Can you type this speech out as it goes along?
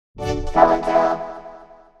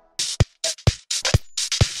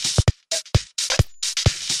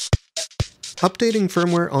Updating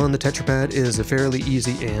firmware on the Tetrapad is a fairly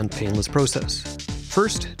easy and painless process.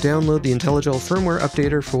 First, download the Intellijel firmware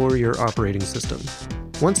updater for your operating system.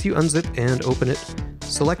 Once you unzip and open it,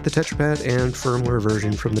 select the Tetrapad and firmware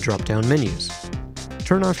version from the drop-down menus.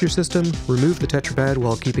 Turn off your system, remove the Tetrapad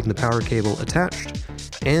while keeping the power cable attached,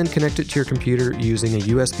 and connect it to your computer using a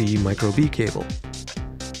USB micro B cable.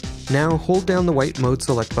 Now hold down the white Mode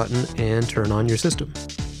Select button and turn on your system.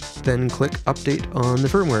 Then click Update on the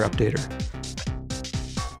firmware updater.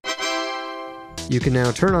 You can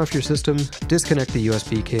now turn off your system, disconnect the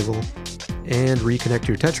USB cable, and reconnect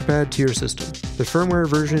your Tetrapad to your system. The firmware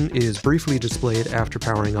version is briefly displayed after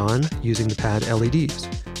powering on using the pad LEDs.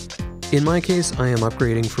 In my case, I am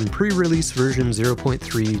upgrading from pre-release version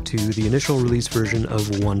 0.3 to the initial release version of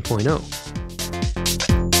 1.0.